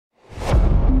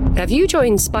Have you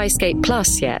joined Spyscape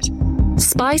Plus yet?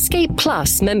 Spyscape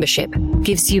Plus membership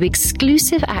gives you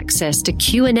exclusive access to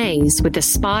Q&As with the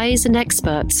spies and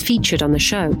experts featured on the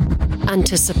show, and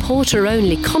to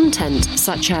supporter-only content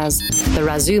such as The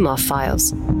Razumov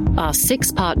Files, our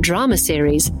 6-part drama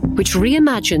series which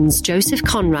reimagines Joseph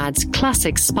Conrad's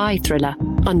classic spy thriller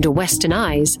Under Western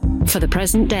Eyes for the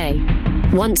present day.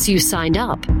 Once you signed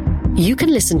up, you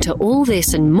can listen to all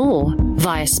this and more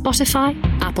via Spotify,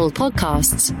 Apple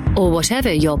Podcasts, or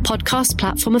whatever your podcast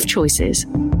platform of choice is.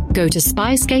 Go to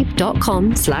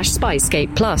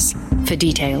spyscape.com/Spyscape Plus for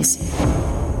details.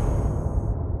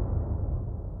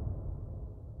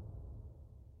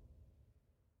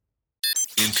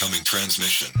 Incoming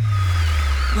transmission.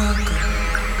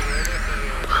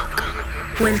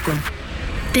 Welcome.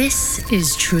 This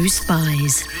is True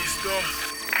Spies,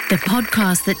 the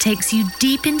podcast that takes you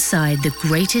deep inside the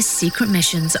greatest secret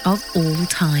missions of all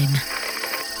time.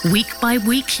 Week by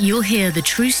week, you'll hear the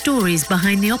true stories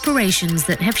behind the operations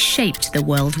that have shaped the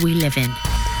world we live in.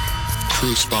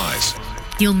 True Spies.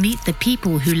 You'll meet the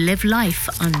people who live life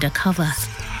undercover.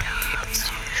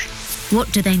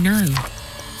 What do they know?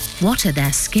 What are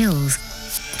their skills?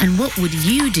 And what would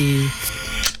you do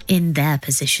in their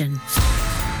position?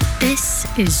 This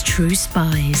is True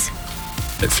Spies.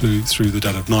 It flew through the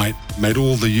dead of night, made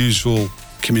all the usual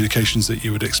communications that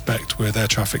you would expect with air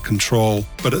traffic control.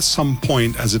 But at some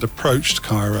point, as it approached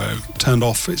Cairo, turned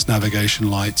off its navigation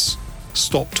lights,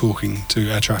 stopped talking to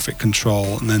air traffic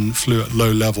control, and then flew at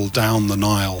low level down the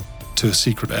Nile to a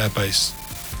secret airbase.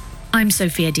 I'm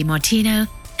Sophia Di Martino,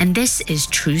 and this is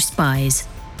True Spies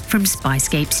from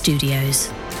Spyscape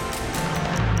Studios.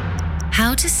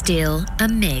 How to Steal a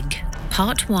MiG,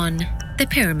 Part 1, The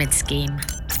Pyramid Scheme.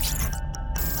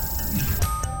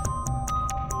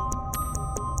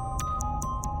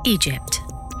 Egypt,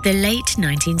 the late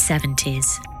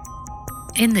 1970s.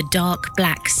 In the dark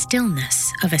black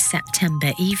stillness of a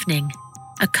September evening,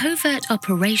 a covert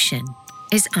operation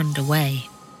is underway.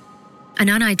 An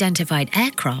unidentified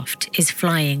aircraft is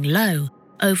flying low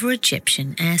over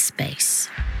Egyptian airspace.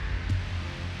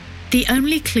 The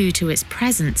only clue to its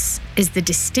presence is the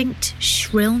distinct,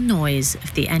 shrill noise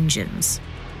of the engines.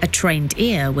 A trained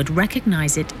ear would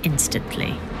recognize it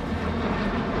instantly.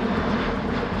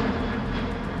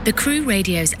 The crew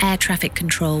radios air traffic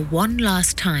control one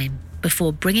last time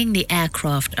before bringing the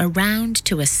aircraft around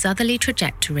to a southerly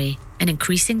trajectory and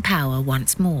increasing power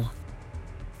once more.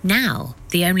 Now,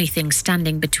 the only thing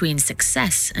standing between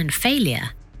success and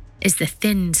failure is the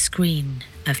thin screen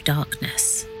of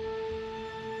darkness.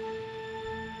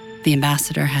 The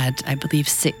ambassador had, I believe,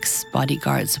 6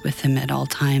 bodyguards with him at all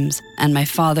times. And my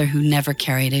father, who never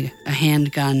carried a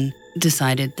handgun,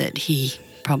 decided that he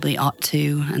probably ought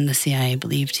to, and the CIA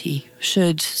believed he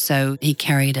should. So he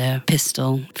carried a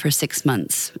pistol for 6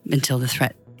 months until the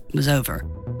threat was over.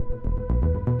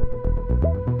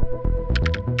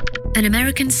 An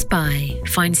American spy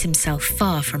finds himself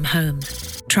far from home,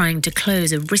 trying to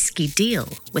close a risky deal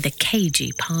with a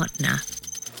cagey partner.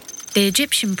 The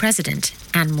Egyptian president,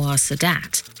 Anwar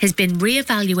Sadat, has been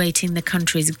re-evaluating the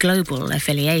country's global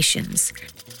affiliations,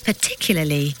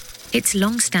 particularly its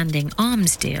long-standing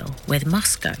arms deal with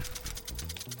Moscow.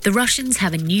 The Russians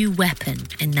have a new weapon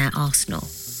in their arsenal,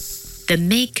 the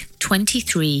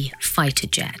MiG-23 fighter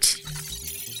jet,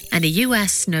 and the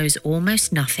US knows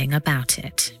almost nothing about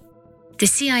it. The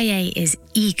CIA is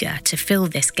eager to fill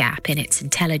this gap in its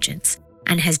intelligence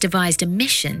and has devised a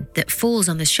mission that falls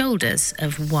on the shoulders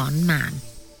of one man.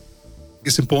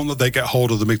 It's important that they get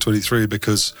hold of the MiG-23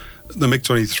 because the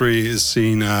MiG-23 is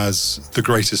seen as the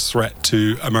greatest threat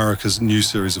to America's new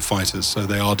series of fighters. So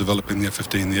they are developing the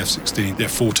F-15, the F-16, the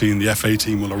F-14, the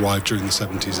F-18 will arrive during the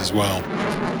 70s as well.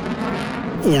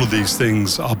 All of these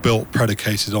things are built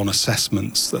predicated on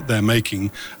assessments that they're making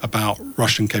about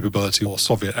Russian capability or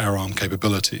Soviet air arm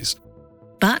capabilities.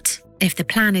 But if the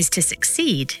plan is to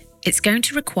succeed, it's going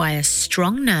to require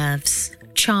strong nerves,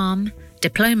 charm,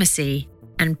 diplomacy,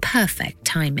 and perfect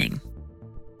timing.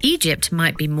 Egypt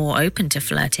might be more open to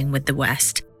flirting with the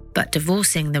West, but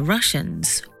divorcing the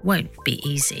Russians won't be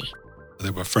easy. They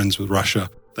were friends with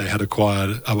Russia. They had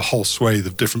acquired a whole swathe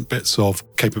of different bits of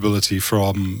capability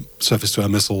from surface-to-air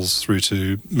missiles through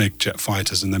to MiG jet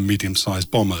fighters and then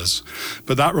medium-sized bombers.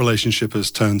 But that relationship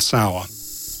has turned sour.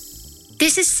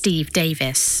 This is Steve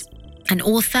Davis, an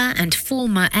author and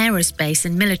former aerospace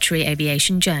and military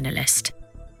aviation journalist.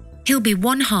 He'll be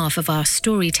one half of our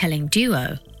storytelling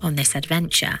duo on this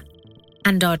adventure.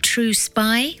 And our true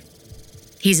spy?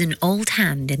 He's an old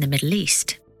hand in the Middle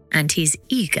East, and he's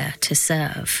eager to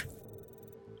serve.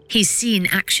 He's seen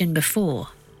action before,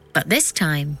 but this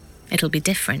time it'll be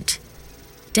different.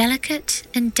 delicate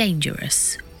and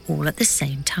dangerous all at the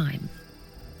same time.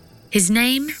 His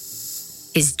name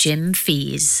is Jim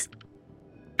Fees,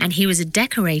 and he was a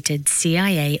decorated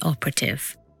CIA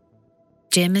operative.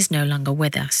 Jim is no longer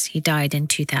with us. He died in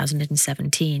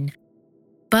 2017.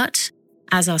 But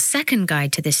as our second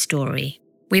guide to this story,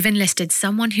 we've enlisted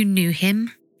someone who knew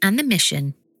him and the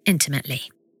mission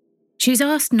intimately. She's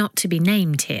asked not to be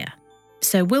named here,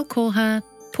 so we'll call her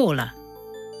Paula.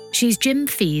 She's Jim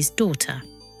Fees' daughter.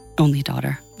 Only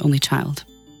daughter, only child.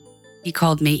 He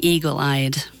called me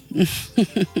eagle-eyed.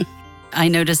 I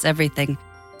noticed everything.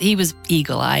 He was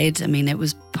eagle-eyed. I mean, it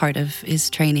was part of his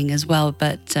training as well,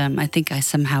 but I think I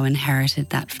somehow inherited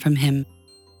that from him.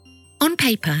 On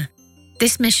paper,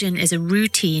 this mission is a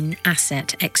routine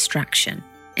asset extraction.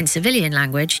 In civilian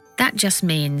language, that just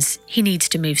means he needs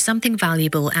to move something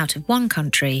valuable out of one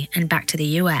country and back to the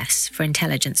US for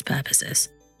intelligence purposes.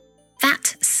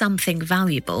 That something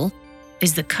valuable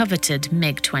is the coveted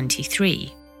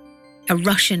MiG-23, a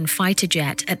Russian fighter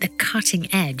jet at the cutting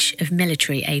edge of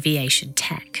military aviation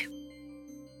tech.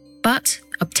 But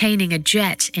obtaining a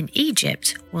jet in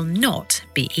Egypt will not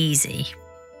be easy.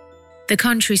 The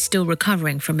country's still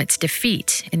recovering from its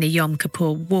defeat in the Yom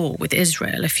Kippur War with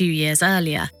Israel a few years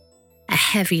earlier, a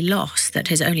heavy loss that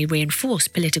has only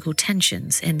reinforced political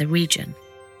tensions in the region.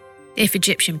 If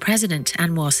Egyptian President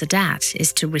Anwar Sadat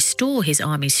is to restore his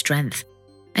army's strength,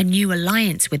 a new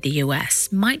alliance with the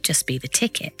US might just be the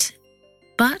ticket.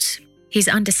 But he's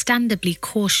understandably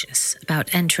cautious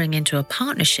about entering into a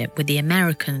partnership with the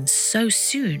Americans so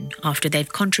soon after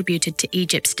they've contributed to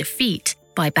Egypt's defeat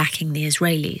by backing the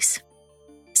Israelis.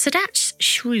 Sadat's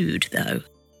shrewd, though.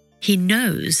 He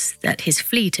knows that his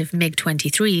fleet of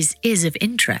MiG-23s is of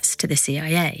interest to the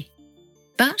CIA.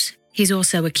 But he's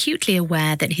also acutely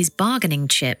aware that his bargaining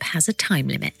chip has a time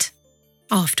limit.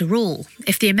 After all,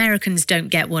 if the Americans don't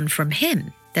get one from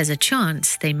him, there's a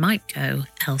chance they might go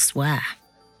elsewhere.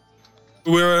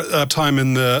 We're at a time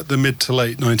in the mid to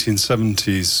late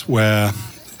 1970s where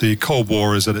the Cold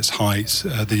War is at its height.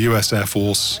 The US Air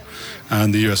Force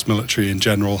and the US military in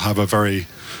general have a very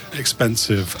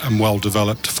expensive and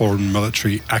well-developed foreign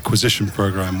military acquisition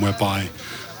program whereby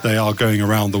they are going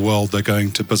around the world. They're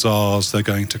going to bazaars, they're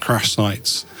going to crash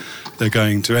sites, they're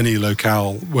going to any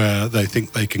locale where they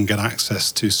think they can get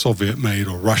access to Soviet-made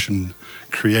or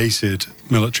Russian-created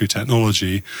military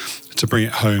technology to bring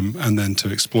it home and then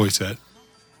to exploit it.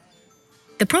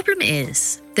 The problem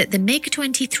is that the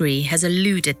MiG-23 has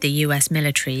eluded the US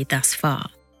military thus far.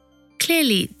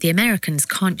 Clearly, the Americans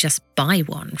can't just buy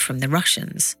one from the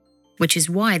Russians, which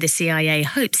is why the CIA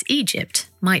hopes Egypt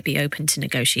might be open to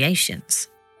negotiations.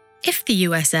 If the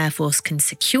US Air Force can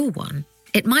secure one,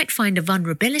 it might find a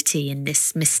vulnerability in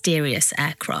this mysterious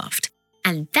aircraft,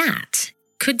 and that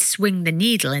could swing the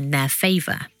needle in their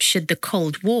favor should the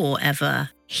Cold War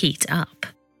ever heat up.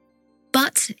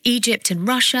 But Egypt and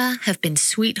Russia have been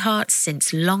sweethearts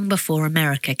since long before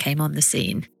America came on the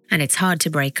scene, and it's hard to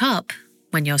break up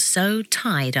when you're so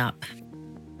tied up.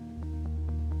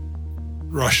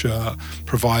 Russia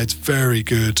provides very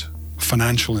good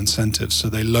financial incentives, so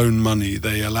they loan money,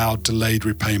 they allow delayed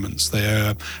repayments, they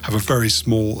have a very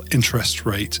small interest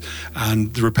rate,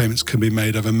 and the repayments can be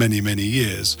made over many, many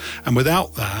years. And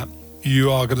without that,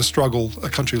 you are going to struggle. A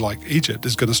country like Egypt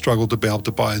is going to struggle to be able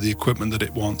to buy the equipment that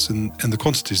it wants in the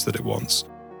quantities that it wants.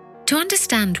 To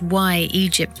understand why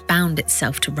Egypt bound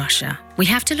itself to Russia, we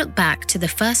have to look back to the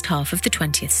first half of the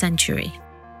 20th century.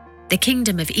 The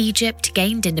Kingdom of Egypt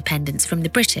gained independence from the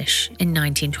British in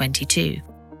 1922.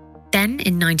 Then,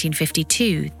 in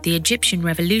 1952, the Egyptian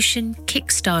Revolution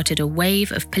kick-started a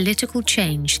wave of political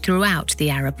change throughout the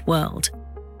Arab world.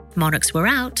 Monarchs were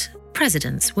out,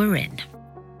 presidents were in.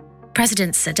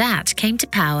 President Sadat came to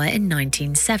power in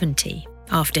 1970,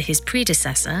 after his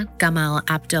predecessor, Gamal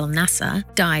Abdel Nasser,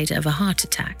 died of a heart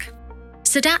attack.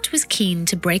 Sadat was keen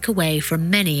to break away from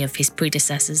many of his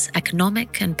predecessor's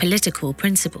economic and political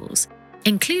principles,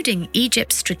 including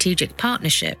Egypt's strategic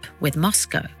partnership with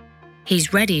Moscow.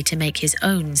 He's ready to make his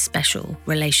own special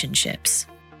relationships.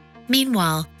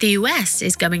 Meanwhile, the US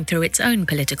is going through its own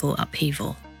political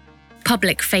upheaval.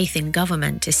 Public faith in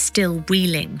government is still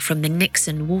reeling from the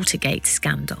Nixon-Watergate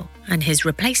scandal, and his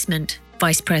replacement,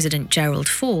 Vice President Gerald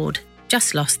Ford,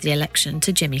 just lost the election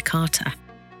to Jimmy Carter.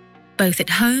 Both at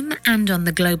home and on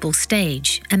the global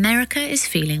stage, America is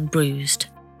feeling bruised.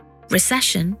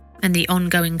 Recession and the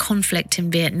ongoing conflict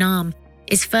in Vietnam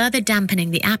is further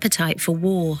dampening the appetite for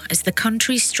war as the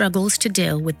country struggles to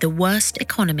deal with the worst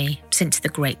economy since the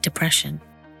Great Depression.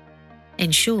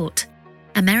 In short,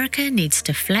 America needs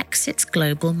to flex its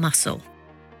global muscle.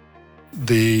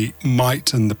 the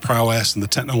might and the prowess and the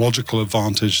technological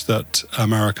advantage that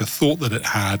America thought that it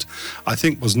had, I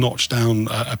think was notched down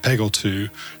a peg or two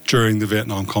during the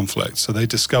Vietnam conflict. So they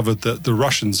discovered that the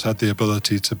Russians had the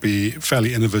ability to be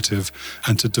fairly innovative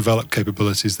and to develop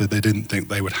capabilities that they didn't think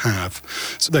they would have.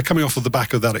 So they're coming off of the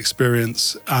back of that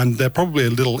experience, and they're probably a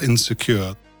little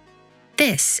insecure.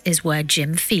 This is where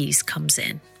Jim Fees comes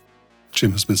in.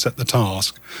 Jim has been set the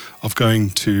task of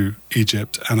going to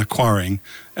Egypt and acquiring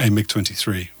a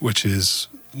MiG-23, which is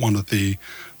one of the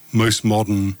most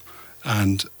modern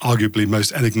and arguably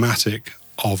most enigmatic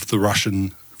of the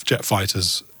Russian jet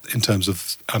fighters in terms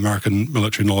of American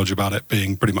military knowledge about it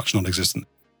being pretty much non-existent.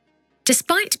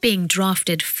 Despite being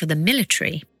drafted for the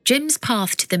military, Jim's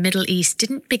path to the Middle East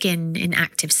didn't begin in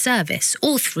active service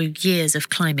or through years of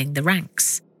climbing the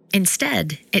ranks.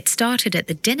 Instead, it started at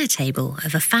the dinner table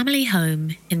of a family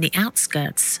home in the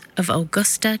outskirts of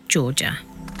Augusta, Georgia.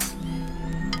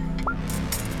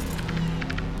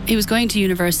 He was going to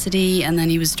university and then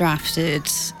he was drafted.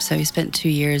 So he spent 2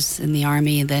 years in the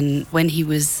Army. Then when he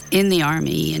was in the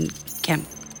Army in Camp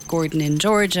Gordon in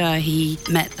Georgia, he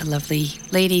met a lovely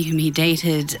lady whom he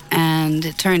dated. And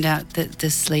it turned out that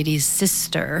this lady's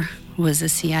sister was a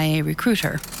CIA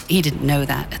recruiter. He didn't know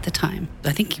that at the time.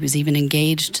 I think he was even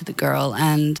engaged to the girl,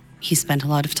 and he spent a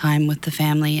lot of time with the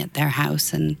family at their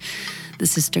house, and the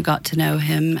sister got to know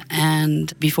him.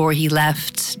 And before he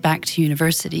left back to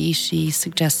university, she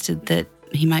suggested that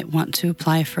he might want to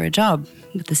apply for a job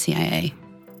with the CIA.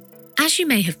 As you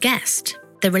may have guessed,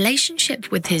 the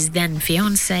relationship with his then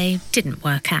fiancée didn't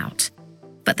work out,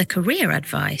 but the career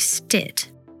advice did.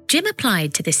 Jim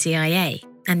applied to the CIA,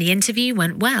 and the interview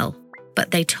went well,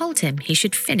 but they told him he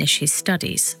should finish his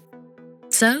studies.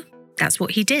 So that's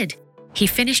what he did. He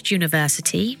finished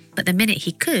university, but the minute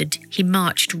he could, he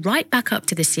marched right back up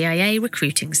to the CIA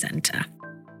recruiting center.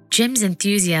 Jim's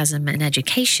enthusiasm and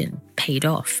education paid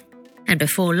off, and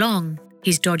before long,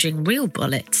 he's dodging real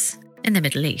bullets in the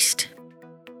Middle East.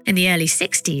 In the early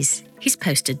 60s, he's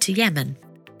posted to Yemen.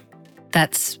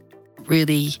 That's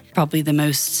really probably the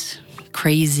most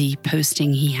crazy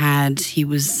posting he had. He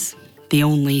was the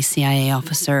only CIA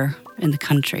officer in the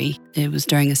country. It was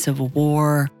during a civil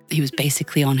war. He was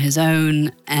basically on his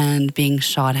own and being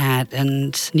shot at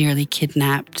and nearly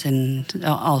kidnapped and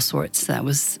all sorts. That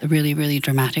was a really, really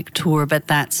dramatic tour. But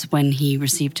that's when he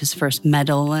received his first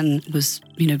medal and was,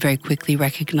 very quickly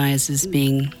recognized as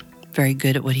being very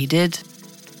good at what he did.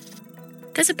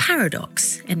 There's a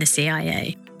paradox in the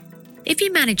CIA. If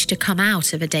you manage to come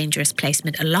out of a dangerous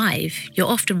placement alive, you're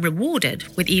often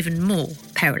rewarded with even more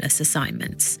perilous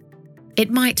assignments. It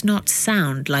might not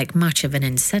sound like much of an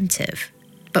incentive,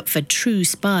 but for true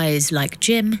spies like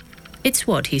Jim, it's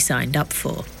what he signed up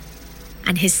for.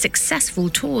 And his successful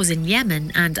tours in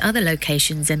Yemen and other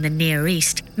locations in the Near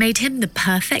East made him the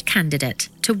perfect candidate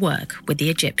to work with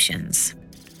the Egyptians.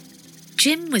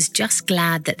 Jim was just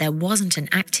glad that there wasn't an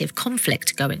active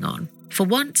conflict going on. For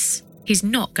once, he's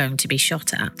not going to be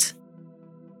shot at.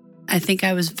 I think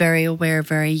I was very aware,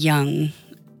 very young,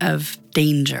 of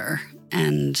danger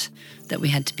and that we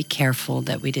had to be careful,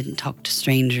 that we didn't talk to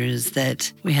strangers,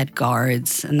 that we had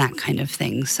guards and that kind of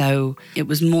thing. So it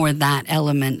was more that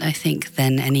element, I think,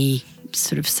 than any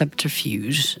sort of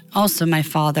subterfuge. Also, my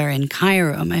father in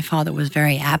Cairo, my father was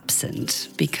very absent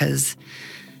because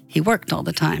he worked all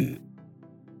the time.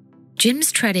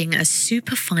 Jim's treading a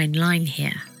super fine line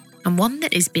here, and one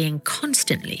that is being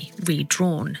constantly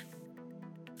redrawn.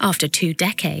 After 2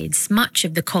 decades, much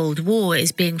of the Cold War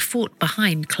is being fought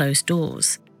behind closed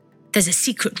doors. There's a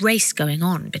secret race going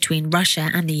on between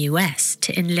Russia and the US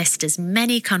to enlist as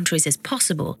many countries as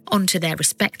possible onto their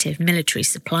respective military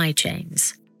supply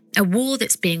chains. A war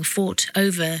that's being fought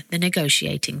over the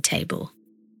negotiating table.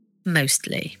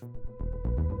 Mostly.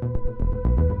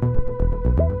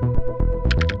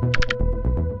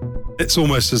 It's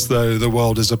almost as though the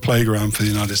world is a playground for the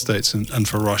United States and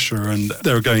for Russia, and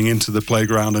they're going into the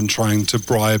playground and trying to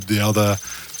bribe the other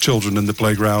children in the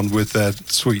playground with their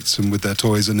sweets and with their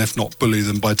toys, and if not, bully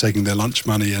them by taking their lunch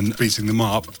money and beating them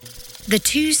up. The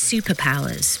two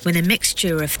superpowers, with a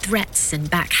mixture of threats and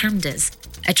backhanders,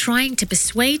 are trying to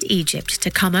persuade Egypt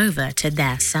to come over to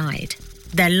their side.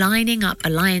 They're lining up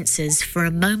alliances for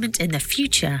a moment in the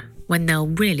future when they'll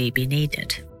really be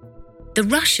needed. The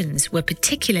Russians were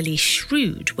particularly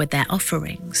shrewd with their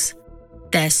offerings.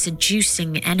 They're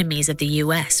seducing enemies of the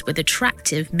US with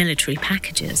attractive military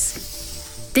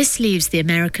packages. This leaves the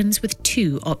Americans with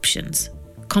 2 options: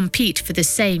 compete for the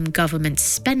same government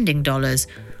spending dollars,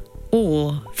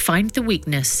 or find the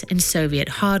weakness in Soviet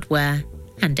hardware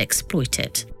and exploit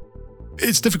it.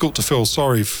 It's difficult to feel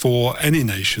sorry for any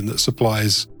nation that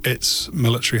supplies its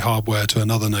military hardware to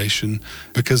another nation,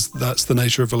 because that's the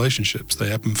nature of relationships.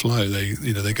 They ebb and flow.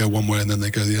 They go one way and then they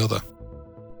go the other.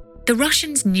 The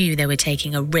Russians knew they were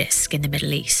taking a risk in the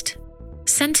Middle East.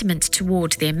 Sentiment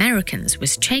toward the Americans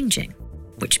was changing,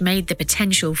 which made the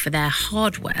potential for their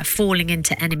hardware falling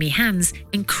into enemy hands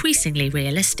increasingly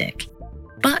realistic.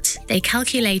 But they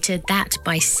calculated that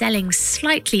by selling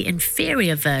slightly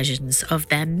inferior versions of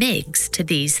their MiGs to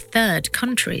these third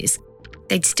countries,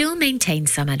 they'd still maintain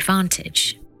some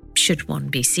advantage, should one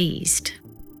be seized.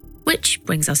 Which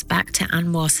brings us back to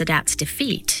Anwar Sadat's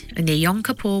defeat in the Yom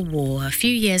Kippur War a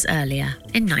few years earlier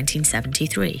in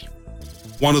 1973.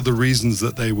 One of the reasons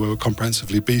that they were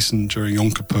comprehensively beaten during Yom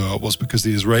Kippur was because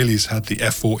the Israelis had the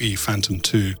F-4E Phantom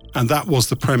II, and that was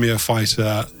the premier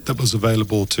fighter that was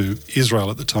available to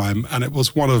Israel at the time, and it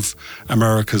was one of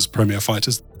America's premier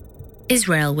fighters.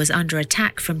 Israel was under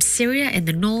attack from Syria in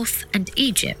the north and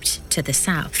Egypt to the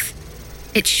south.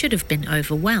 It should have been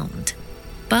overwhelmed,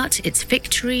 but its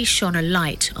victory shone a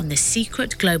light on the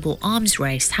secret global arms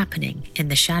race happening in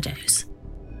the shadows.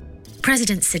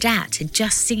 President Sadat had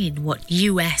just seen what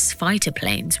US fighter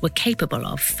planes were capable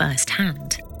of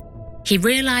firsthand. He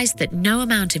realized that no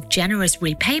amount of generous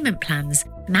repayment plans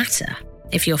matter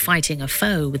if you're fighting a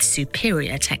foe with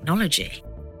superior technology.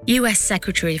 US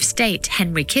Secretary of State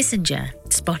Henry Kissinger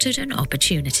spotted an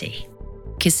opportunity.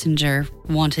 Kissinger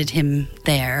wanted him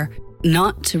there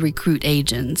not to recruit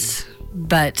agents,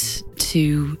 but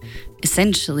to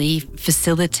essentially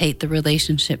facilitate the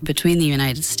relationship between the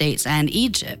United States and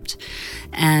Egypt,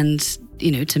 and,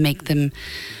 to make them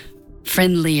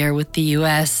friendlier with the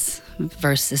US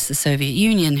versus the Soviet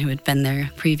Union, who had been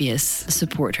their previous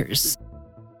supporters.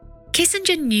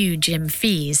 Kissinger knew Jim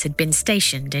Fees had been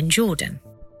stationed in Jordan.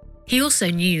 He also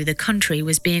knew the country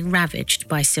was being ravaged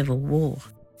by civil war.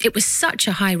 It was such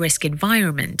a high-risk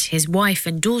environment, his wife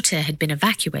and daughter had been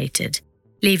evacuated,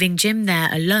 leaving Jim there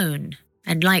alone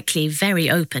and likely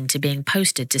very open to being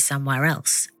posted to somewhere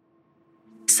else.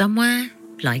 Somewhere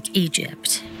like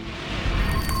Egypt.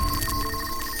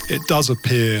 It does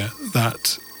appear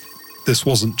that this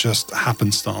wasn't just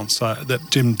happenstance, that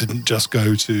Jim didn't just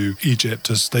go to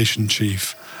Egypt as station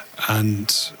chief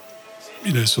and,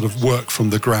 sort of work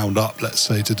from the ground up, let's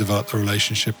say, to develop the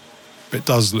relationship. It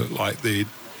does look like the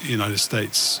United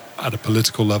States at a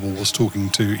political level was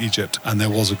talking to Egypt, and there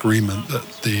was agreement that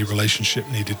the relationship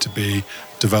needed to be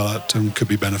developed and could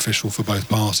be beneficial for both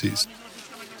parties.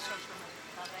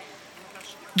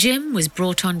 Jim was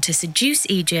brought on to seduce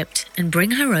Egypt and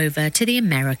bring her over to the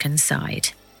American side.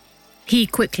 He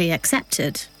quickly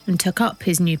accepted and took up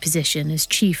his new position as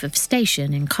chief of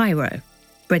station in Cairo,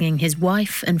 bringing his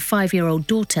wife and 5-year-old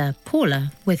daughter,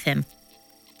 Paula, with him.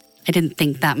 I didn't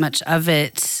think that much of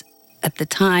it at the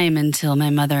time until my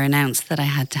mother announced that I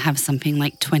had to have something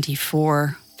like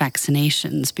 24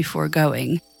 vaccinations before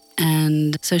going.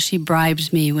 And so she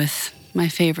bribed me with my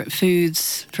favorite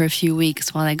foods for a few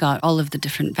weeks while I got all of the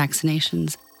different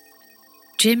vaccinations.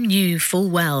 Jim knew full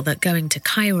well that going to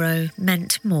Cairo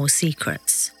meant more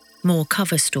secrets, more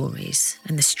cover stories,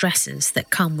 and the stresses that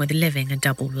come with living a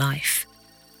double life.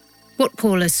 What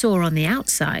Paula saw on the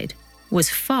outside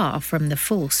was far from the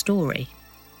full story.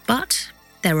 But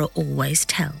there are always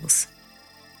tells.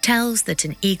 Tells that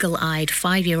an eagle-eyed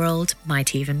 5-year-old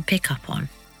might even pick up on.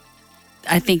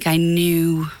 I think I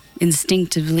knew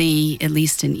instinctively, at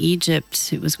least in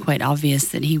Egypt, it was quite obvious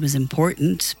that he was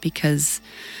important because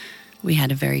we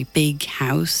had a very big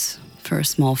house for a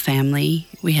small family.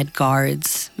 We had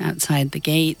guards outside the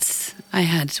gates.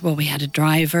 We had a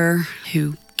driver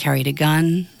who carried a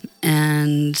gun.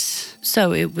 And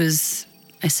so it was,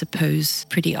 I suppose,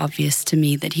 pretty obvious to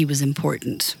me that he was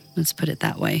important. Let's put it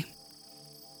that way.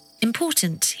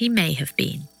 Important he may have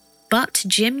been. But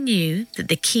Jim knew that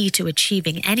the key to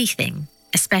achieving anything,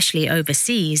 especially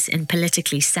overseas in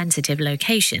politically sensitive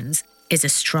locations, is a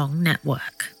strong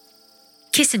network.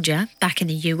 Kissinger, back in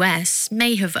the US,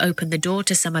 may have opened the door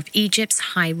to some of Egypt's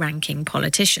high-ranking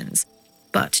politicians,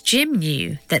 but Jim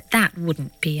knew that that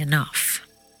wouldn't be enough.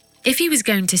 If he was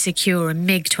going to secure a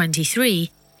MiG-23,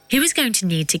 he was going to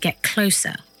need to get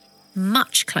closer,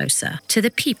 much closer, to the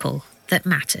people that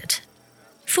mattered.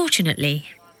 Fortunately,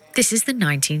 this is the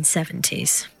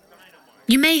 1970s.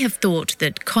 You may have thought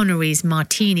that Connery's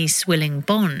martini-swilling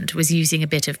Bond was using a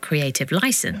bit of creative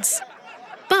license.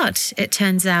 But it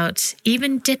turns out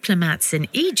even diplomats in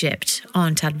Egypt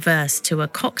aren't adverse to a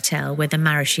cocktail with a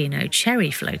maraschino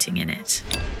cherry floating in it.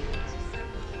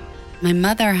 My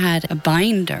mother had a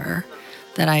binder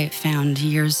that I found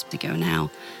years ago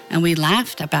now, and we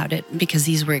laughed about it because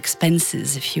these were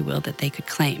expenses, if you will, that they could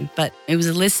claim. But it was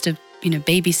a list of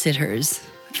babysitters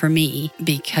for me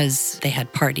because they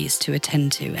had parties to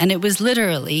attend to. And it was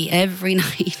literally every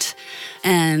night.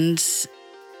 And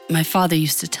my father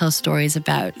used to tell stories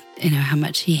about, how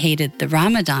much he hated the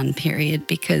Ramadan period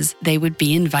because they would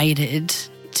be invited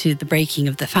to the breaking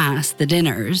of the fast, the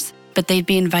dinners, but they'd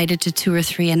be invited to 2 or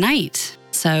 3 a night.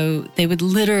 So they would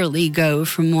literally go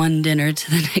from one dinner to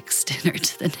the next dinner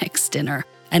to the next dinner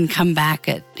and come back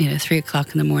at, 3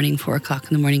 o'clock in the morning, 4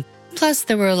 o'clock in the morning. Plus,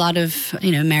 there were a lot of,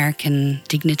 American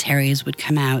dignitaries would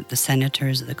come out, the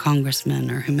senators or the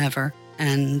congressmen or whomever,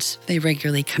 and they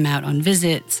regularly come out on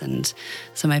visits. And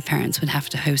so my parents would have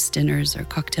to host dinners or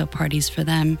cocktail parties for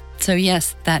them. So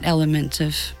yes, that element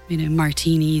of,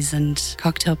 martinis and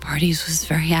cocktail parties was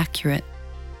very accurate.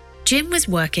 Jim was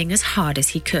working as hard as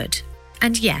he could.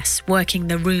 And yes, working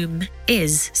the room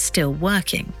is still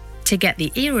working to get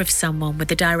the ear of someone with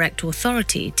the direct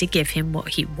authority to give him what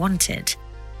he wanted.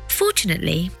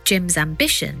 Fortunately, Jim's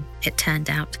ambition, it turned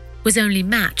out, was only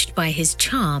matched by his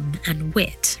charm and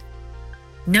wit.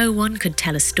 No one could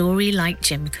tell a story like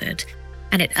Jim could,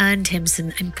 and it earned him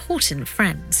some important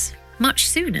friends, much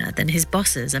sooner than his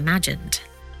bosses imagined.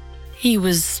 He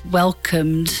was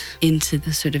welcomed into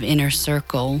the sort of inner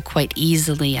circle quite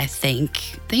easily, I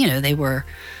think. They were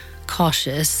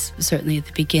cautious, certainly at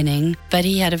the beginning, but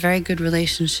he had a very good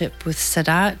relationship with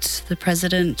Sadat, the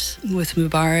president, with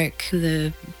Mubarak,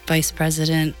 the vice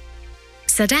president.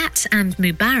 Sadat and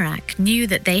Mubarak knew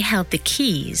that they held the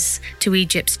keys to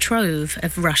Egypt's trove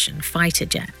of Russian fighter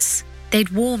jets. They'd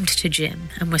warmed to Jim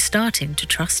and were starting to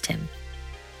trust him.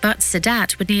 But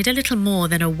Sadat would need a little more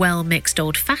than a well-mixed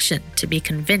old-fashioned to be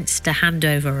convinced to hand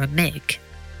over a MiG.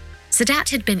 Sadat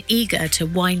had been eager to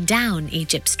wind down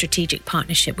Egypt's strategic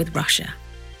partnership with Russia,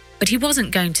 but he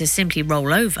wasn't going to simply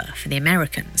roll over for the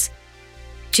Americans.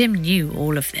 Jim knew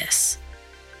all of this,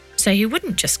 so he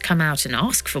wouldn't just come out and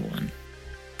ask for one,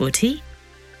 would he?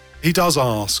 He does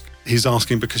ask. He's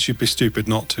asking because you'd be stupid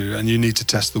not to, and you need to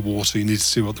test the water. You need to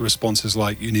see what the response is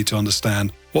like. You need to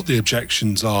understand what the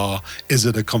objections are. Is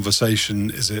it a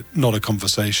conversation? Is it not a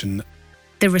conversation?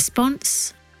 The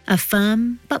response, a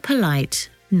firm but polite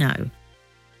no.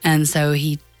 And so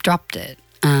he dropped it.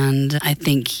 And I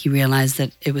think he realized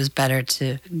that it was better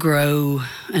to grow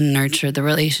and nurture the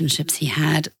relationships he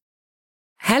had.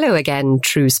 Hello again,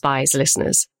 True Spies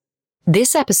listeners.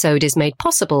 This episode is made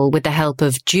possible with the help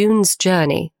of June's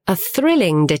Journey, a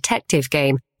thrilling detective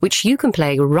game which you can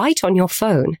play right on your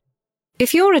phone.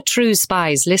 If you're a True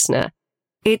Spies listener,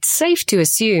 it's safe to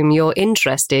assume you're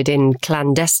interested in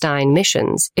clandestine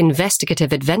missions,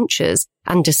 investigative adventures,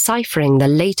 and deciphering the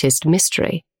latest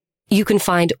mystery. You can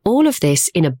find all of this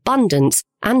in abundance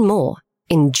and more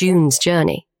in June's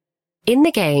Journey. In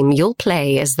the game, you'll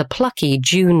play as the plucky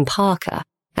June Parker,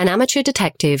 an amateur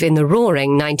detective in the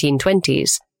roaring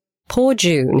 1920s. Poor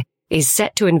June is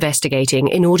set to investigating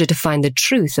in order to find the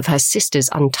truth of her sister's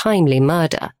untimely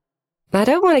murder. I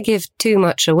don't want to give too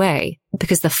much away,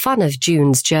 because the fun of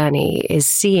June's Journey is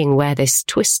seeing where this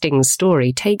twisting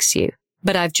story takes you.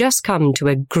 But I've just come to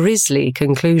a grisly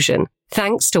conclusion,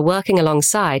 thanks to working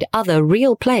alongside other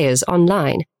real players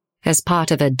online as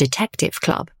part of a detective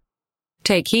club.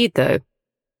 Take heed, though.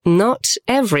 Not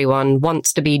everyone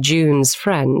wants to be June's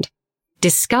friend.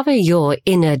 Discover your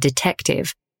inner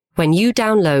detective when you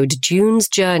download June's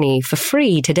Journey for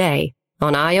free today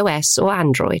on iOS or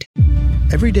Android.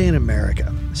 Every day in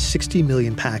America, 60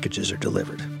 million packages are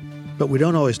delivered, but we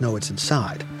don't always know what's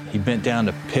inside. He bent down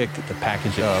to pick the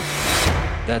package up.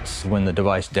 That's when the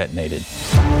device detonated.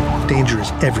 Danger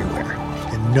is everywhere,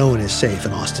 and no one is safe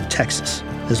in Austin, Texas,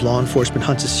 as law enforcement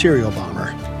hunts a serial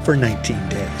bomber for 19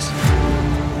 days.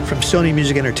 From Sony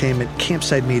Music Entertainment,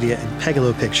 Campside Media, and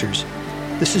Pegalo Pictures,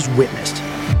 this is Witnessed.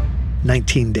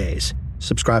 19 Days.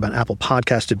 Subscribe on Apple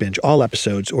Podcasts to binge all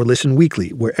episodes or listen weekly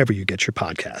wherever you get your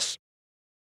podcasts.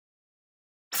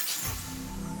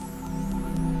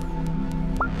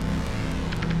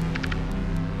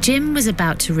 Jim was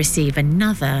about to receive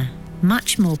another,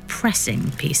 much more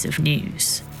pressing piece of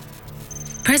news.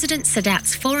 President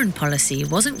Sadat's foreign policy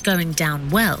wasn't going down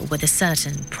well with a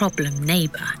certain problem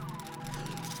neighbor.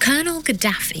 Colonel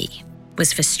Gaddafi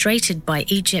was frustrated by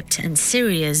Egypt and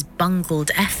Syria's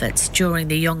bungled efforts during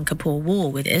the Yom Kippur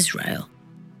War with Israel.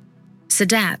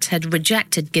 Sadat had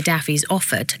rejected Gaddafi's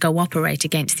offer to cooperate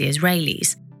against the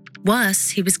Israelis. Worse,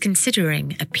 he was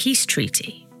considering a peace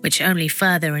treaty, which only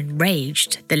further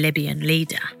enraged the Libyan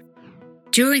leader.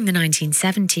 During the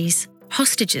 1970s,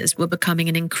 hostages were becoming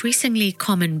an increasingly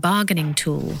common bargaining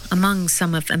tool among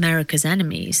some of America's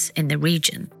enemies in the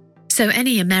region. So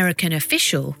any American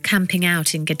official camping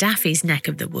out in Gaddafi's neck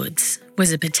of the woods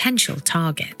was a potential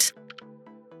target.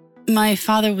 My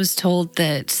father was told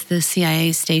that the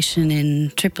CIA station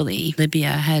in Tripoli, Libya,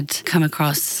 had come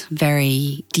across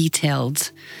very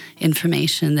detailed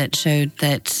information that showed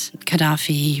that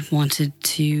Gaddafi wanted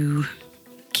to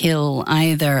kill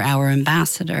either our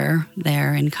ambassador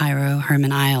there in Cairo,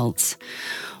 Herman Iltz,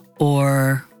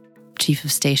 or Chief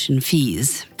of Station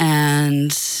Fees.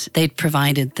 And they'd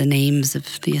provided the names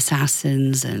of the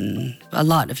assassins and a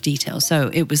lot of detail. So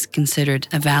it was considered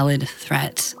a valid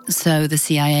threat. So the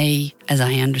CIA, as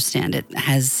I understand it,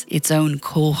 has its own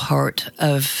cohort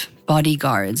of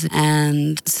bodyguards.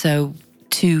 And so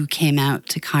 2 came out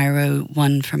to Cairo,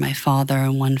 one for my father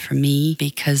and one for me,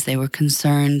 because they were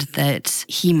concerned that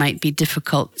he might be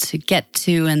difficult to get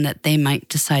to and that they might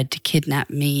decide to kidnap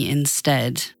me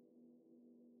instead.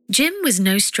 Jim was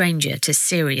no stranger to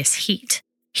serious heat.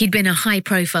 He'd been a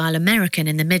high-profile American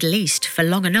in the Middle East for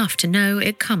long enough to know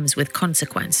it comes with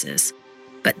consequences.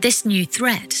 But this new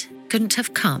threat couldn't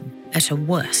have come at a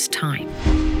worse time.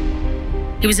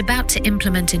 He was about to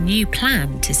implement a new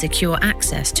plan to secure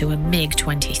access to a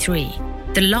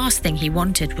MiG-23. The last thing he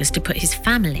wanted was to put his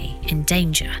family in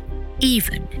danger,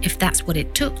 even if that's what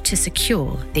it took to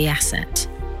secure the asset.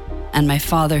 And my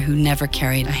father, who never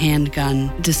carried a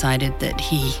handgun, decided that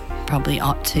he probably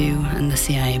ought to, and the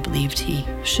CIA believed he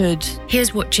should.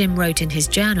 Here's what Jim wrote in his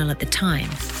journal at the time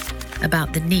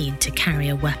about the need to carry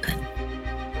a weapon.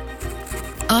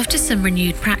 After some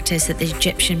renewed practice at the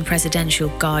Egyptian Presidential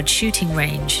Guard shooting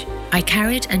range, I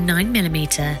carried a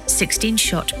 9mm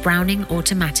 16-shot Browning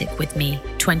automatic with me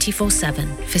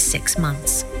 24/7 for 6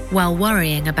 months, while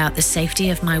worrying about the safety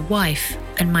of my wife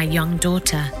and my young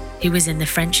daughter, who was in the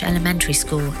French elementary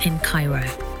school in Cairo.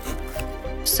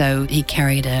 So he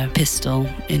carried a pistol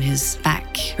in his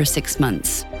back for 6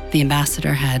 months. The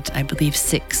ambassador had, I believe,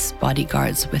 6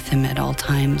 bodyguards with him at all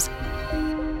times.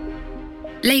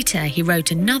 Later, he wrote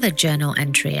another journal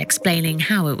entry explaining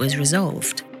how it was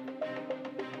resolved.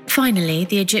 Finally,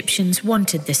 the Egyptians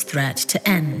wanted this threat to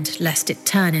end, lest it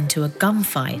turn into a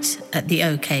gunfight at the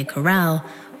OK Corral,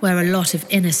 where a lot of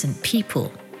innocent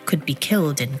people could be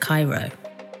killed in Cairo.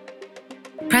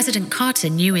 President Carter,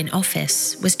 new in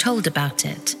office, was told about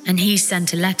it, and he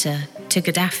sent a letter to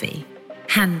Gaddafi,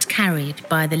 hand-carried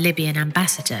by the Libyan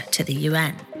ambassador to the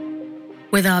UN,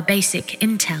 with our basic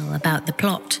intel about the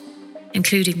plot,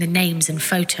 including the names and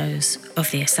photos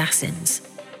of the assassins.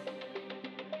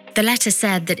 The letter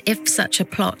said that if such a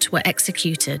plot were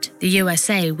executed, the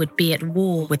USA would be at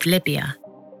war with Libya.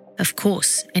 Of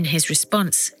course, in his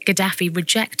response, Gaddafi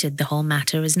rejected the whole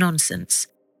matter as nonsense,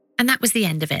 and that was the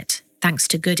end of it, thanks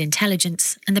to good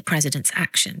intelligence and the president's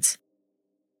actions.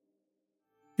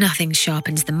 Nothing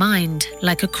sharpens the mind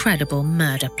like a credible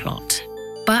murder plot.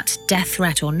 But death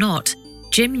threat or not,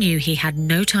 Jim knew he had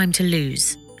no time to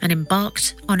lose and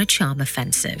embarked on a charm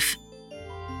offensive.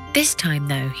 This time,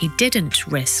 though, he didn't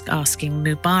risk asking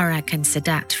Mubarak and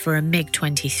Sadat for a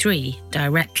MiG-23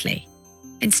 directly.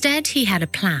 Instead, he had a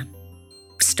plan.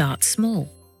 Start small.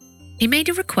 He made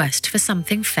a request for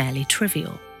something fairly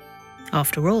trivial.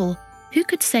 After all, who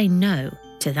could say no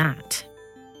to that?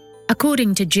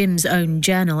 According to Jim's own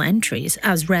journal entries,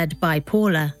 as read by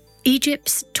Paula,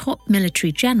 Egypt's top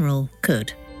military general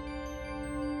could.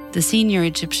 The senior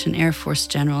Egyptian Air Force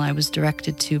general I was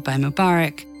directed to by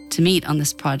Mubarak to meet on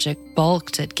this project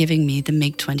balked at giving me the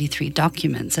MiG-23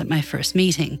 documents at my first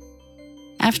meeting.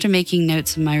 After making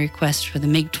notes of my request for the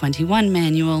MiG-21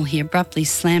 manual, he abruptly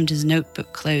slammed his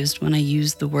notebook closed when I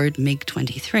used the word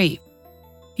MiG-23.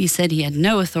 He said he had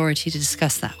no authority to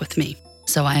discuss that with me.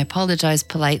 So I apologized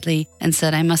politely and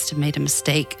said I must have made a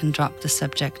mistake and dropped the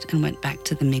subject and went back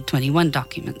to the MiG-21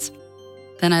 documents.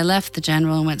 Then I left the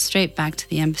general and went straight back to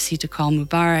the embassy to call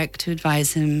Mubarak to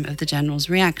advise him of the general's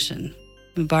reaction.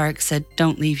 Mubarak said,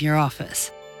 "Don't leave your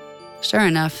office." Sure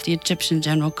enough, the Egyptian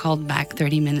general called back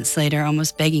 30 minutes later,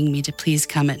 almost begging me to please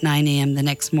come at 9 a.m. the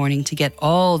next morning to get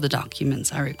all the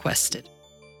documents I requested.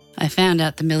 I found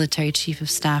out the military chief of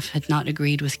staff had not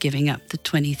agreed with giving up the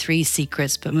 23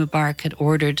 secrets, but Mubarak had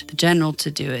ordered the general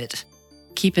to do it.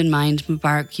 Keep in mind,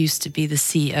 Mubarak used to be the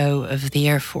CO of the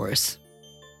Air Force.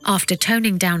 After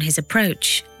toning down his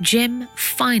approach, Jim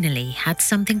finally had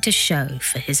something to show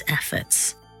for his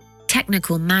efforts.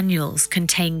 Technical manuals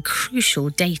contain crucial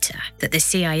data that the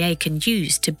CIA can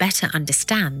use to better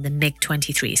understand the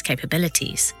MiG-23's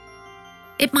capabilities.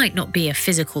 It might not be a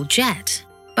physical jet,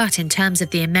 but in terms of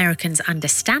the Americans'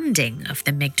 understanding of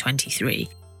the MiG-23,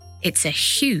 it's a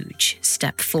huge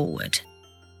step forward.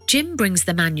 Jim brings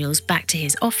the manuals back to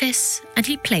his office and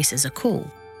he places a call.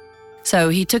 So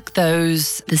he took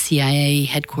those. The CIA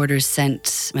headquarters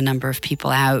sent a number of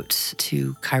people out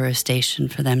to Cairo Station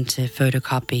for them to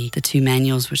photocopy the 2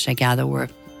 manuals, which I gather were,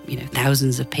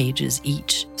 thousands of pages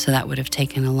each. So that would have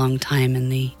taken a long time in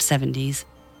the 70s.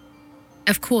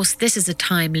 Of course, this is a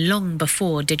time long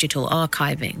before digital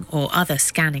archiving or other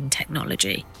scanning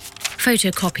technology.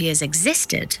 Photocopiers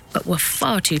existed, but were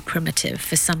far too primitive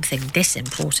for something this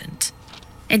important.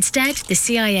 Instead, the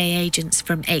CIA agents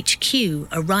from HQ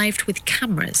arrived with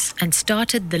cameras and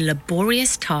started the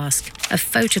laborious task of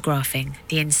photographing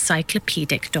the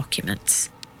encyclopedic documents.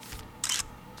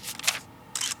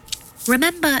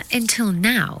 Remember, until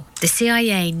now, the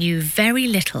CIA knew very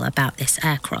little about this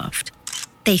aircraft.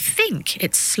 They think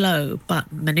it's slow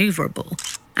but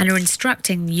maneuverable and are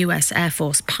instructing US Air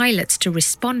Force pilots to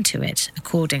respond to it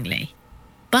accordingly.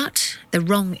 But the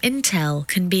wrong intel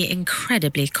can be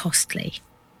incredibly costly.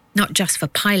 Not just for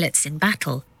pilots in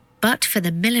battle, but for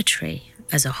the military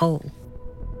as a whole.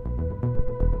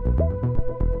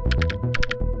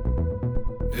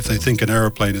 If they think an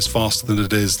aeroplane is faster than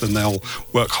it is, then they'll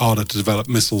work harder to develop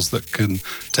missiles that can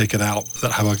take it out,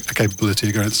 that have a capability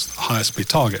against higher speed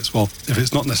targets. Well, if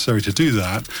it's not necessary to do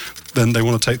that, then they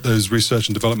want to take those research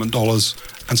and development dollars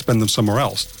and spend them somewhere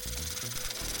else.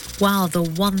 While the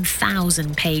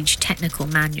 1,000-page technical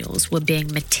manuals were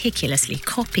being meticulously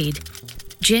copied,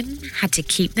 Jim had to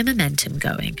keep the momentum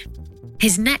going.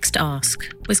 His next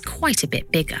ask was quite a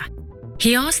bit bigger.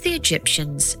 He asked the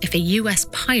Egyptians if a US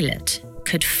pilot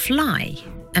could fly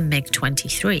a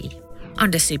MiG-23,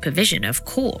 under supervision, of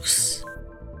course.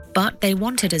 But they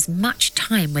wanted as much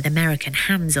time with American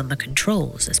hands on the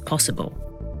controls as possible.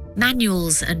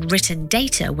 Manuals and written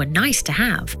data were nice to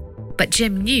have, but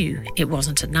Jim knew it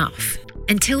wasn't enough.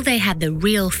 Until they had the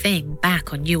real thing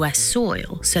back on US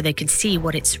soil so they could see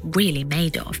what it's really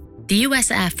made of, the US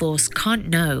Air Force can't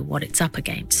know what it's up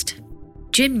against.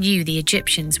 Jim knew the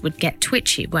Egyptians would get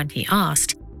twitchy when he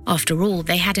asked. After all,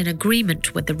 they had an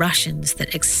agreement with the Russians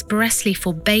that expressly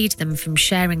forbade them from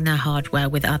sharing their hardware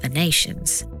with other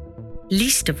nations.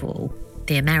 Least of all,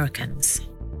 the Americans.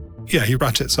 Yeah, he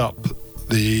ratchets up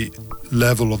the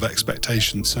level of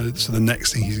expectation. So the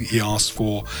next thing he asks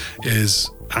for is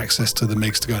access to the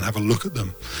MiGs to go and have a look at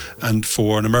them, and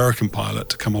for an American pilot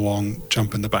to come along,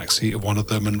 jump in the backseat of one of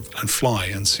them and fly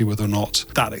and see whether or not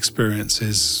that experience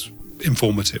is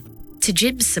informative. To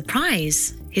Jim's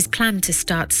surprise, his plan to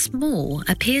start small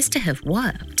appears to have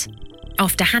worked.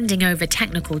 After handing over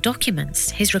technical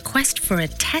documents, his request for a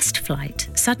test flight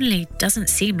suddenly doesn't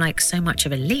seem like so much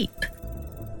of a leap.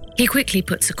 He quickly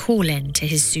puts a call in to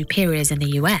his superiors in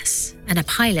the US, and a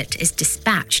pilot is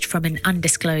dispatched from an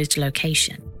undisclosed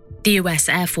location. The US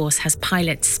Air Force has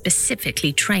pilots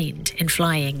specifically trained in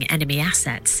flying enemy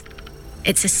assets.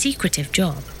 It's a secretive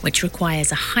job which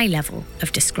requires a high level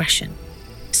of discretion.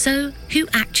 So, who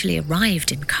actually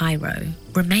arrived in Cairo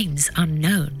remains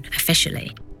unknown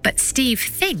officially. But Steve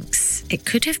thinks it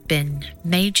could have been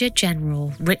Major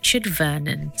General Richard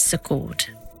Vernon Secord.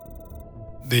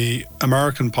 The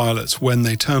American pilots, when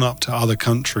they turn up to other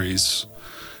countries,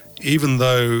 even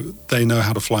though they know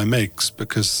how to fly MiGs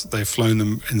because they've flown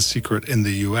them in secret in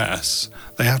the US,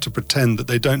 they have to pretend that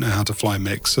they don't know how to fly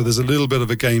MiGs. So there's a little bit of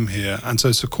a game here. And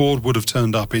so Secord would have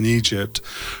turned up in Egypt,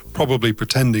 probably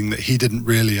pretending that he didn't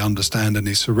really understand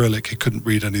any Cyrillic. He couldn't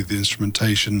read any of the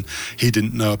instrumentation. He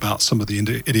didn't know about some of the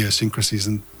idiosyncrasies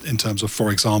in terms of,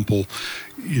 for example,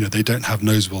 they don't have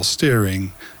nose wheel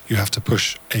steering. You have to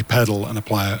push a pedal and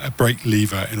apply a brake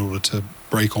lever in order to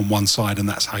brake on one side, and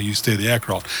that's how you steer the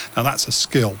aircraft. Now, that's a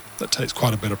skill that takes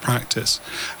quite a bit of practice.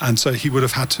 And so he would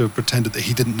have had to have pretended that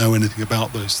he didn't know anything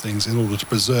about those things in order to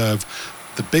preserve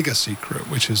the bigger secret,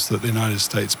 which is that the United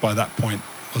States, by that point,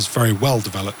 was very well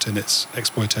developed in its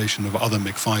exploitation of other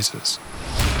MiG fighters.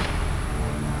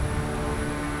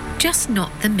 Just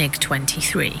not the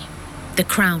MiG-23, the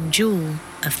crown jewel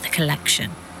of the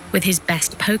collection. With his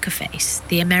best poker face,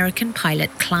 the American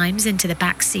pilot climbs into the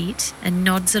back seat and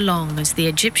nods along as the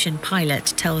Egyptian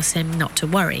pilot tells him not to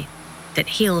worry, that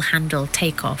he'll handle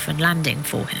takeoff and landing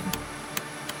for him.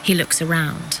 He looks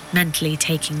around, mentally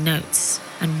taking notes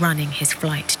and running his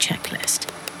flight checklist.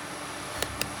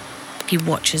 He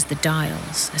watches the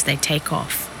dials as they take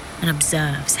off and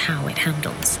observes how it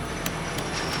handles.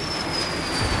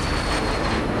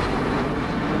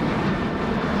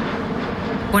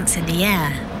 Once in the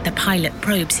air, the pilot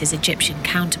probes his Egyptian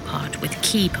counterpart with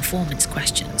key performance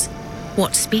questions.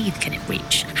 What speed can it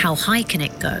reach? How high can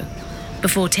it go?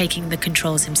 Before taking the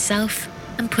controls himself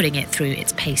and putting it through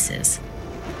its paces.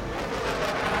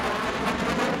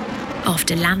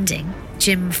 After landing,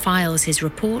 Jim files his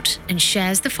report and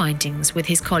shares the findings with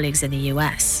his colleagues in the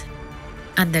US.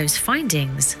 And those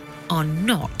findings are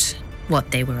not what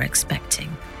they were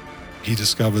expecting. He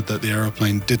discovered that the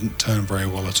aeroplane didn't turn very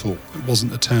well at all. It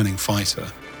wasn't a turning fighter.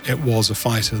 It was a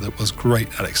fighter that was great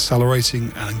at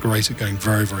accelerating and great at going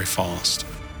very, very fast.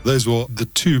 Those were the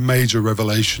two major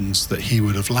revelations that he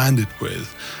would have landed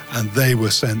with, and they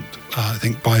were sent, I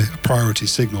think, by a priority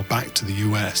signal back to the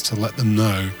US to let them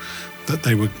know that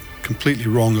they were completely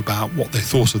wrong about what they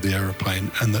thought of the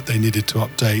aeroplane and that they needed to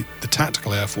update the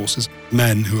tactical air forces,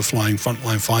 men who were flying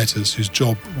frontline fighters whose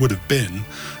job would have been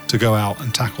to go out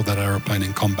and tackle that aeroplane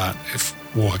in combat if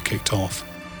war had kicked off.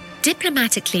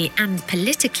 Diplomatically and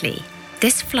politically,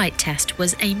 this flight test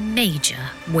was a major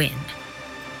win.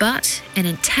 But in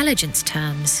intelligence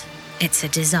terms, it's a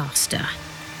disaster.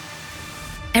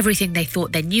 Everything they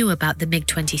thought they knew about the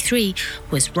MiG-23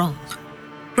 was wrong.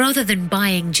 Rather than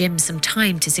buying Jim some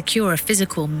time to secure a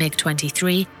physical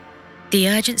MiG-23, the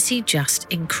urgency just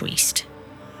increased.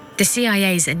 The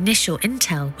CIA's initial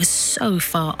intel was so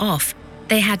far off,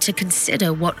 they had to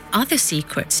consider what other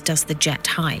secrets does the jet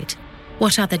hide,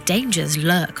 what other dangers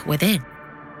lurk within.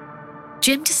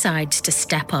 Jim decides to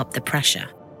step up the pressure.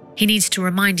 He needs to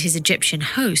remind his Egyptian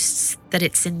hosts that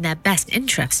it's in their best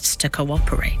interests to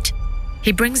cooperate.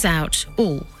 He brings out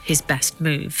all his best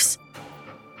moves.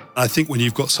 I think when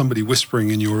you've got somebody whispering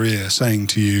in your ear saying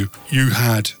to you, you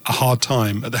had a hard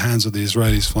time at the hands of the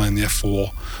Israelis flying the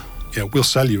F-4, we'll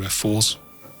sell you F-4s.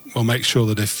 We'll make sure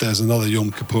that if there's another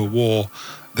Yom Kippur war,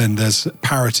 then there's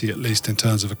parity at least in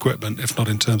terms of equipment, if not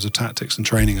in terms of tactics and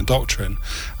training and doctrine.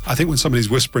 I think when somebody's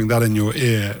whispering that in your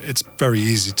ear, it's very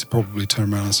easy to probably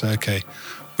turn around and say, okay,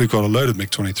 we've got a load of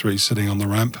MiG-23 sitting on the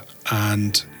ramp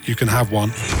and you can have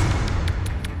one.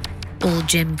 All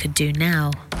Jim could do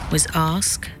now was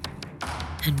ask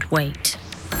and wait.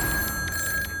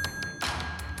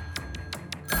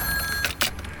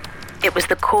 It was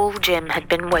the call Jim had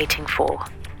been waiting for.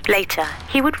 Later,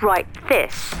 he would write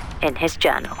this in his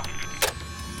journal.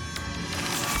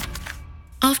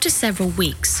 After several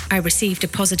weeks, I received a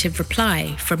positive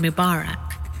reply from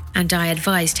Mubarak, and I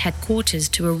advised headquarters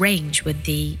to arrange with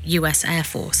the US Air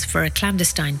Force for a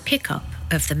clandestine pickup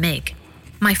of the MiG.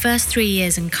 My first 3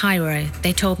 years in Cairo,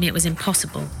 they told me it was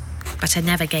impossible, but I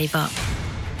never gave up.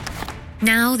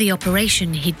 Now the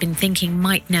operation he'd been thinking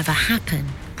might never happen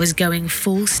was going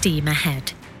full steam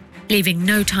ahead. Leaving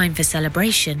no time for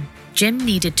celebration, Jim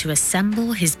needed to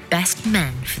assemble his best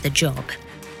men for the job.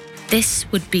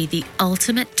 This would be the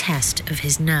ultimate test of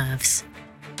his nerves,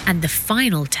 and the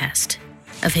final test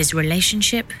of his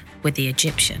relationship with the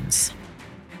Egyptians.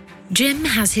 Jim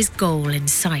has his goal in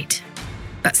sight,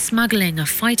 but smuggling a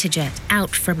fighter jet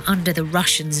out from under the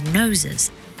Russians'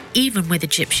 noses, even with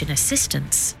Egyptian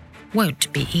assistance,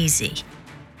 won't be easy.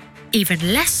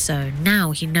 Even less so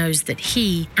now he knows that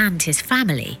he and his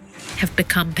family have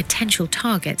become potential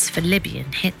targets for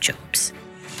Libyan hit jobs.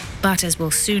 But as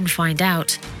we'll soon find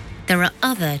out, there are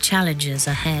other challenges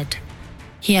ahead.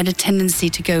 He had a tendency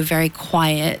to go very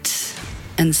quiet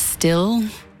and still,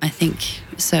 I think.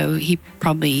 So he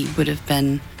probably would have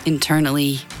been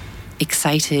internally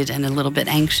excited and a little bit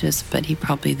anxious, but he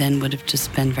probably then would have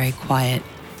just been very quiet,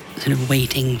 sort of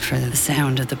waiting for the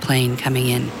sound of the plane coming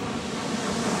in.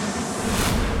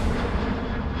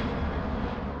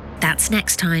 That's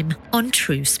next time on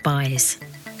True Spies.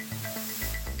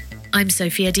 I'm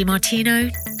Sophia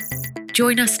DiMartino.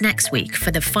 Join us next week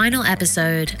for the final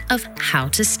episode of How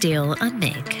to Steal a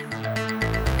MiG.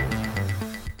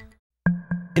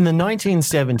 In the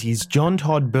 1970s, John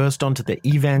Todd burst onto the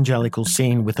evangelical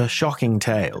scene with a shocking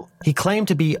tale. He claimed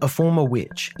to be a former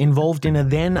witch involved in a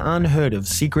then unheard-of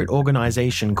secret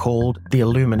organization called the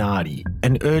Illuminati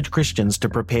and urged Christians to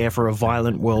prepare for a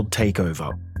violent world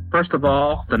takeover. First of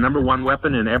all, the number one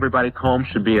weapon in everybody's home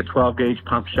should be a 12-gauge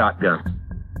pump shotgun.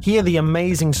 Hear the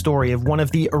amazing story of one of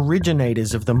the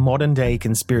originators of the modern-day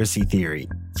conspiracy theory.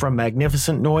 From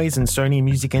Magnificent Noise and Sony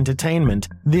Music Entertainment,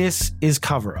 this is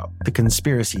Cover Up, the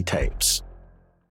Conspiracy Tapes.